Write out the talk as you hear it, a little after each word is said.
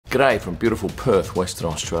G'day from beautiful Perth, Western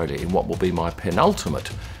Australia, in what will be my penultimate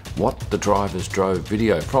What the Drivers Drove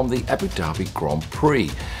video from the Abu Dhabi Grand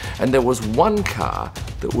Prix. And there was one car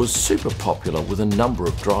that was super popular with a number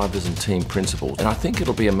of drivers and team principals, and I think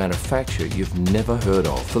it'll be a manufacturer you've never heard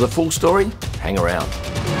of. For the full story, hang around.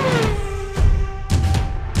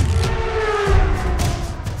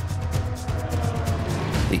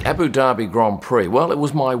 The Abu Dhabi Grand Prix, well, it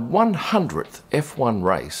was my 100th F1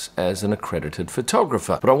 race as an accredited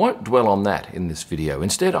photographer, but I won't dwell on that in this video.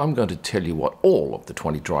 Instead, I'm going to tell you what all of the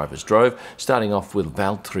 20 drivers drove, starting off with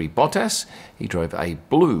Valtteri Bottas. He drove a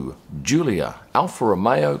blue Giulia Alfa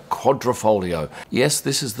Romeo Quadrifoglio. Yes,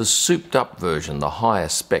 this is the souped up version, the higher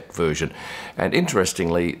spec version, and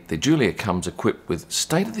interestingly, the Giulia comes equipped with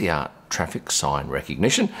state-of-the-art traffic sign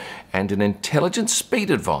recognition and an intelligent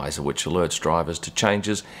speed advisor which alerts drivers to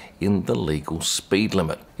changes in the legal speed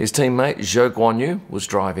limit. His teammate Zhou Guanyu was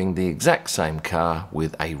driving the exact same car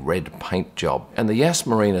with a red paint job. And the Yas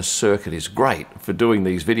Marina circuit is great for doing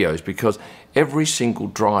these videos because every single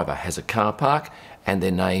driver has a car park and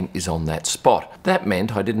their name is on that spot. That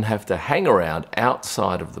meant I didn't have to hang around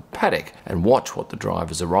outside of the paddock and watch what the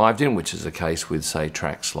drivers arrived in, which is the case with, say,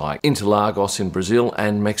 tracks like Interlagos in Brazil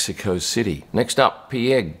and Mexico City. Next up,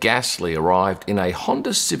 Pierre Gasly arrived in a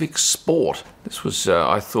Honda Civic Sport. This was,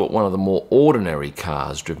 I thought, one of the more ordinary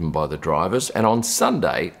cars driven by the drivers, and on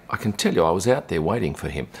Sunday, I can tell you I was out there waiting for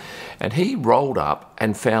him, and he rolled up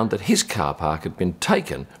and found that his car park had been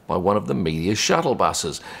taken by one of the media shuttle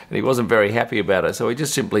buses, and he wasn't very happy about it, so he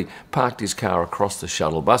just simply parked his car across the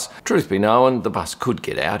shuttle bus. Truth be known, the bus could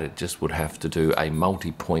get out, it just would have to do a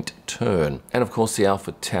multi-point turn. And of course, the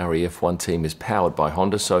AlphaTauri F1 team is powered by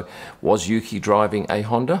Honda, so was Yuki driving a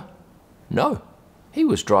Honda? No. He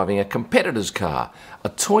was driving a competitor's car, a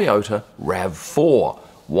Toyota RAV4,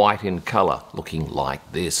 white in colour, looking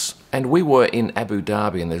like this. And we were in Abu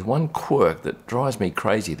Dhabi, and there's one quirk that drives me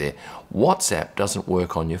crazy there. WhatsApp doesn't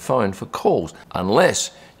work on your phone for calls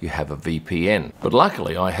unless you have a VPN. But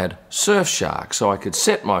luckily I had Surfshark, so I could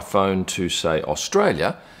set my phone to, say,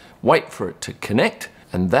 Australia, wait for it to connect,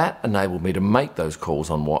 and that enabled me to make those calls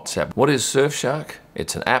on WhatsApp. What is Surfshark?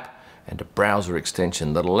 It's an app and a browser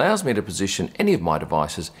extension that allows me to position any of my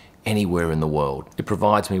devices anywhere in the world. It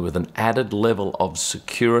provides me with an added level of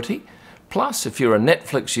security. Plus, if you're a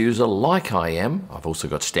Netflix user like I am, I've also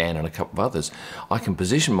got Stan and a couple of others, I can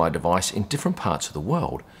position my device in different parts of the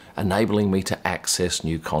world, enabling me to access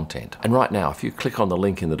new content. And right now, if you click on the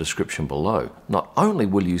link in the description below, not only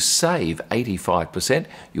will you save 85%,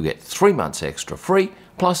 you get 3 months extra free,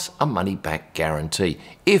 plus a money-back guarantee,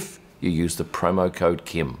 if you use the promo code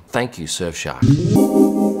Kim. Thank you, Surfshark.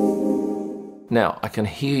 Now, I can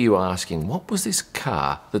hear you asking, what was this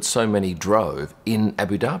car that so many drove in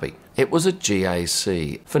Abu Dhabi? It was a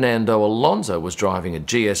GAC. Fernando Alonso was driving a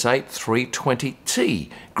GS8 320T,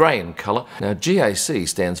 grey in colour. Now, GAC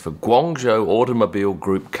stands for Guangzhou Automobile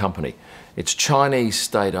Group Company. It's Chinese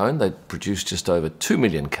state-owned. They produce just over 2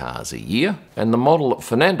 million cars a year. And the model that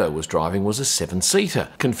Fernando was driving was a 7-seater,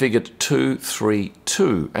 configured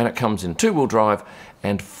 232, and it comes in 2-wheel drive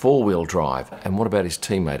and 4-wheel drive. And what about his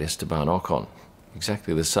teammate Esteban Ocon?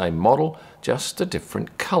 Exactly the same model, just a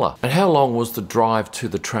different colour. And how long was the drive to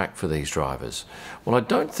the track for these drivers? Well, I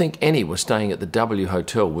don't think any were staying at the W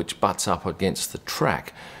Hotel, which butts up against the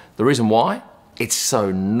track. The reason why? It's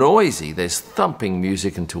so noisy. There's thumping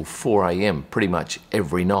music until 4 AM pretty much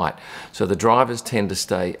every night. So the drivers tend to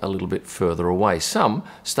stay a little bit further away. Some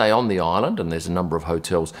stay on the island, and there's a number of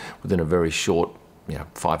hotels within a very short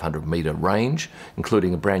 500-metre range,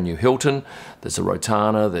 including a brand new Hilton. There's the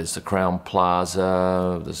Rotana, there's the Crown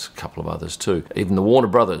Plaza, there's a couple of others too. Even the Warner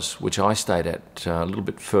Brothers, which I stayed at a little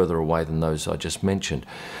bit further away than those I just mentioned.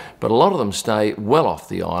 But a lot of them stay well off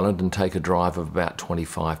the island and take a drive of about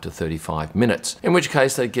 25 to 35 minutes, in which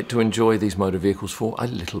case they get to enjoy these motor vehicles for a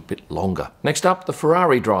little bit longer. Next up, the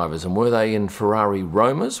Ferrari drivers, and were they in Ferrari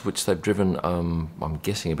Romas, which they've driven, I'm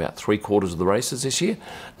guessing, about 3/4 of the races this year?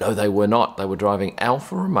 No, they were not. They were driving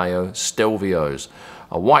Alfa Romeo Stelvios,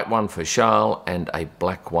 a white one for Charles and a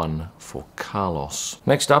black one for Carlos.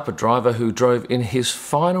 Next up, a driver who drove in his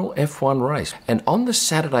final F1 race, and on the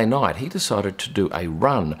Saturday night he decided to do a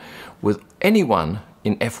run with anyone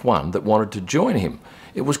in F1 that wanted to join him.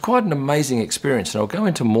 It was quite an amazing experience, and I'll go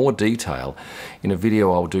into more detail in a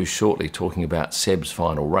video I'll do shortly talking about Seb's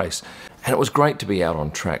final race. And it was great to be out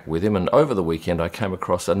on track with him, and over the weekend I came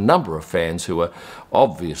across a number of fans who were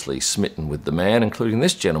obviously smitten with the man, including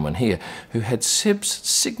this gentleman here, who had Seb's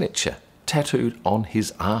signature tattooed on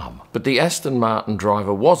his arm. But the Aston Martin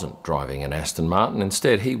driver wasn't driving an Aston Martin.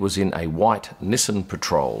 Instead, he was in a white Nissan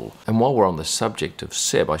Patrol. And while we're on the subject of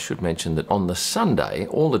Seb, I should mention that on the Sunday,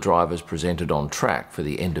 all the drivers presented on track for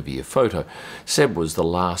the end-of-year photo. Seb was the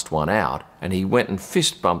last one out, and he went and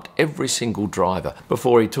fist-bumped every single driver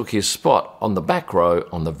before he took his spot on the back row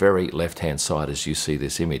on the very left-hand side as you see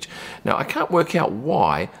this image. Now, I can't work out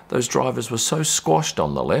why those drivers were so squashed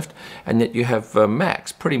on the left, and yet you have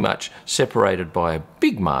Max pretty much separated by a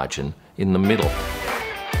big margin in the middle.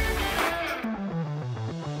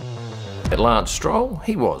 At Lance Stroll,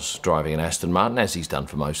 he was driving an Aston Martin, as he's done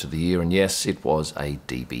for most of the year, and yes, it was a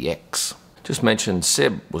DBX. Just mentioned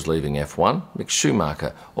Seb was leaving F1. Mick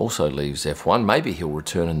Schumacher also leaves F1. Maybe he'll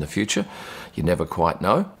return in the future. You never quite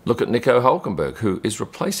know. Look at Nico Hülkenberg, who is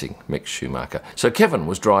replacing Mick Schumacher. So Kevin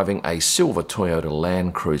was driving a silver Toyota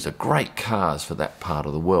Land Cruiser. Great cars for that part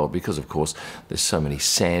of the world because, of course, there's so many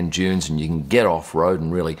sand dunes and you can get off-road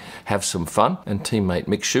and really have some fun. And teammate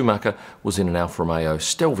Mick Schumacher was in an Alfa Romeo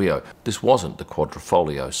Stelvio. This wasn't the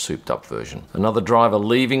Quadrifoglio souped-up version. Another driver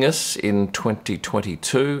leaving us in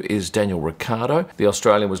 2022 is Daniel Ricciardo. The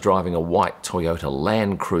Australian was driving a white Toyota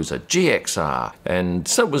Land Cruiser GXR, and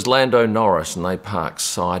so was Lando Norris, and they parked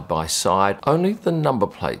side by side, only the number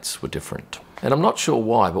plates were different. And I'm not sure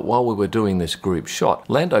why, but while we were doing this group shot,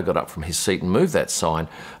 Lando got up from his seat and moved that sign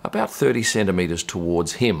about 30 centimetres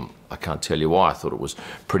towards him. I can't tell you why. I thought it was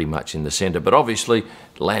pretty much in the centre, but obviously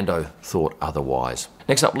Lando thought otherwise.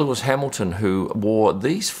 Next up, Lewis Hamilton, who wore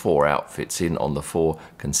these 4 outfits in on the 4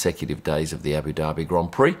 consecutive days of the Abu Dhabi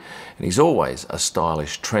Grand Prix, and he's always a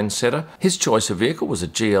stylish trendsetter. His choice of vehicle was a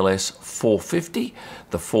GLS 450,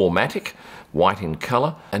 the 4MATIC, white in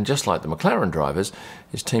colour, and just like the McLaren drivers,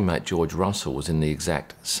 his teammate George Russell was in the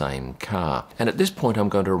exact same car. And at this point I'm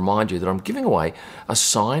going to remind you that I'm giving away a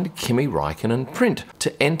signed Kimi Räikkönen print.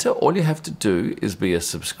 To enter, all you have to do is be a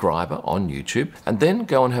subscriber on YouTube and then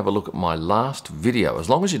go and have a look at my last video, as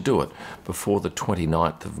long as you do it before the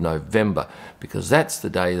 29th of November, because that's the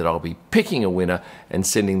day that I'll be picking a winner and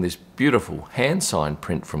sending this beautiful hand-signed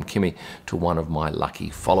print from Kimi to one of my lucky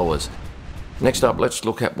followers. Next up, let's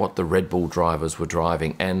look at what the Red Bull drivers were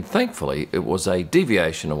driving, and thankfully it was a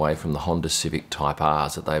deviation away from the Honda Civic Type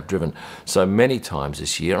Rs that they've driven so many times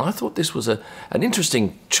this year, and I thought this was an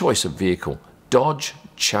interesting choice of vehicle. Dodge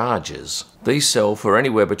Chargers. These sell for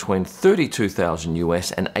anywhere between $32,000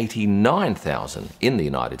 US and $89,000 in the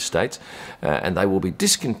United States, and they will be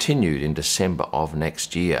discontinued in December of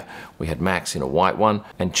next year. We had Max in a white one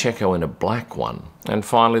and Checo in a black one. And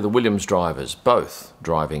finally, the Williams drivers, both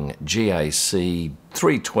driving GAC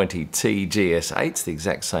 320T GS8s, the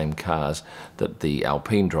exact same cars that the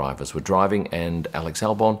Alpine drivers were driving, and Alex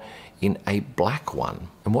Albon in a black one.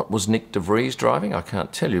 And what was Nick de Vries driving? I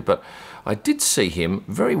can't tell you, but I did see him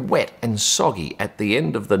very wet and soggy at the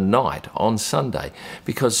end of the night on Sunday,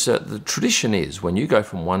 because the tradition is when you go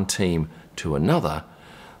from one team to another,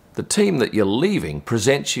 the team that you're leaving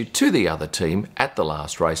presents you to the other team at the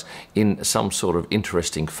last race in some sort of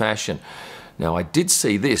interesting fashion. Now, I did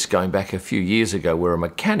see this going back a few years ago where a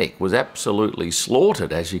mechanic was absolutely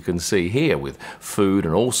slaughtered, as you can see here, with food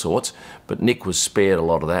and all sorts, but Nick was spared a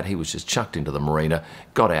lot of that. He was just chucked into the marina,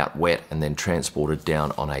 got out wet, and then transported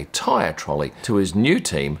down on a tyre trolley to his new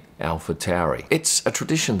team, AlphaTauri. It's a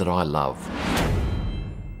tradition that I love.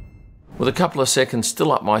 With a couple of seconds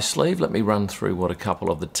still up my sleeve, let me run through what a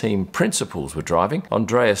couple of the team principals were driving.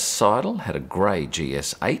 Andreas Seidel had a grey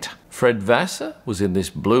GS8. Fred Vassar was in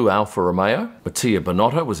this blue Alfa Romeo. Mattia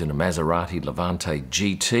Binotto was in a Maserati Levante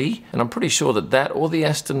GT. And I'm pretty sure that or the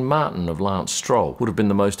Aston Martin of Lance Stroll would have been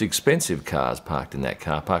the most expensive cars parked in that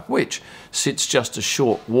car park, which sits just a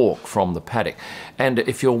short walk from the paddock. And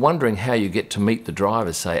if you're wondering how you get to meet the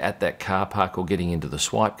drivers, say, at that car park or getting into the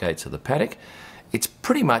swipe gates of the paddock, it's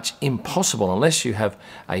pretty much impossible unless you have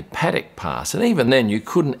a paddock pass. And even then, you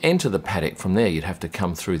couldn't enter the paddock from there. You'd have to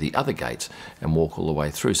come through the other gates and walk all the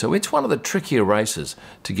way through. So it's one of the trickier races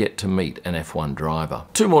to get to meet an F1 driver.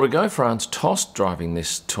 2 more to go. Franz Tost driving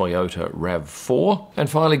this Toyota RAV4. And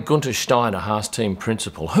finally, Gunther Steiner, Haas team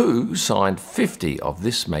principal, who signed 50 of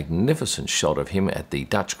this magnificent shot of him at the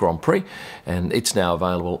Dutch Grand Prix. And it's now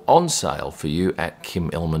available on sale for you at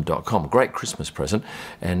kimellman.com. Great Christmas present,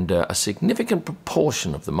 and a significant proportion good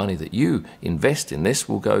portion of the money that you invest in this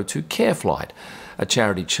will go to CareFlight, a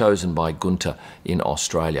charity chosen by Gunter in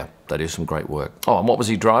Australia. They do some great work. Oh, and what was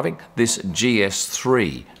he driving? This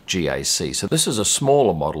GS3 GAC. So this is a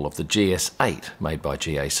smaller model of the GS8 made by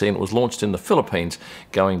GAC, and it was launched in the Philippines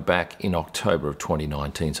going back in October of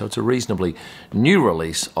 2019. So it's a reasonably new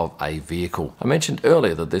release of a vehicle. I mentioned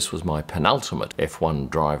earlier that this was my penultimate F1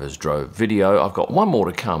 drivers drove video. I've got one more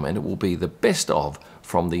to come, and it will be the best of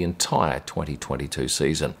from the entire 2022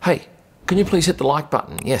 season. Hey, can you please hit the like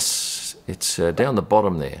button? Yes, it's down the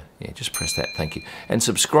bottom there. Yeah, just press that, thank you. And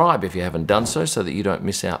subscribe if you haven't done so that you don't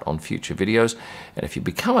miss out on future videos. And if you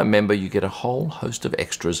become a member, you get a whole host of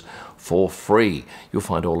extras for free. You'll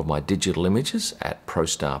find all of my digital images at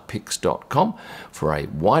prostarpics.com. For a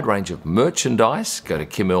wide range of merchandise, go to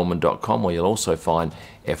kimillman.com, where you'll also find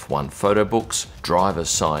F1 photo books, driver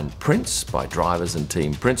signed prints by drivers and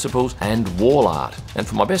team principals, and wall art. And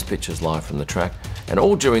for my best pictures live from the track, and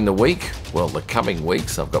all during the week, well, the coming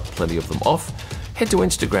weeks, I've got plenty of them off, head to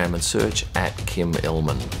Instagram and search at Kim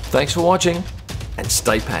Illman. Thanks for watching, and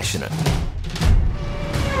stay passionate.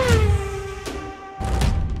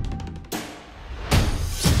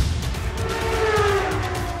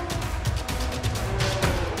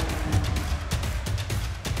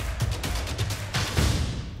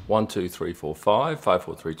 One, two, three, four, five, 5,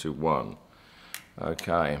 4, 3, 2, 1.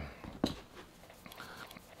 Okay.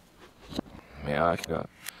 Ja, ik ga.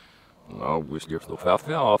 Nou, wist je of 5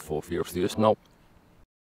 jaar of 4 stuurs. Nou.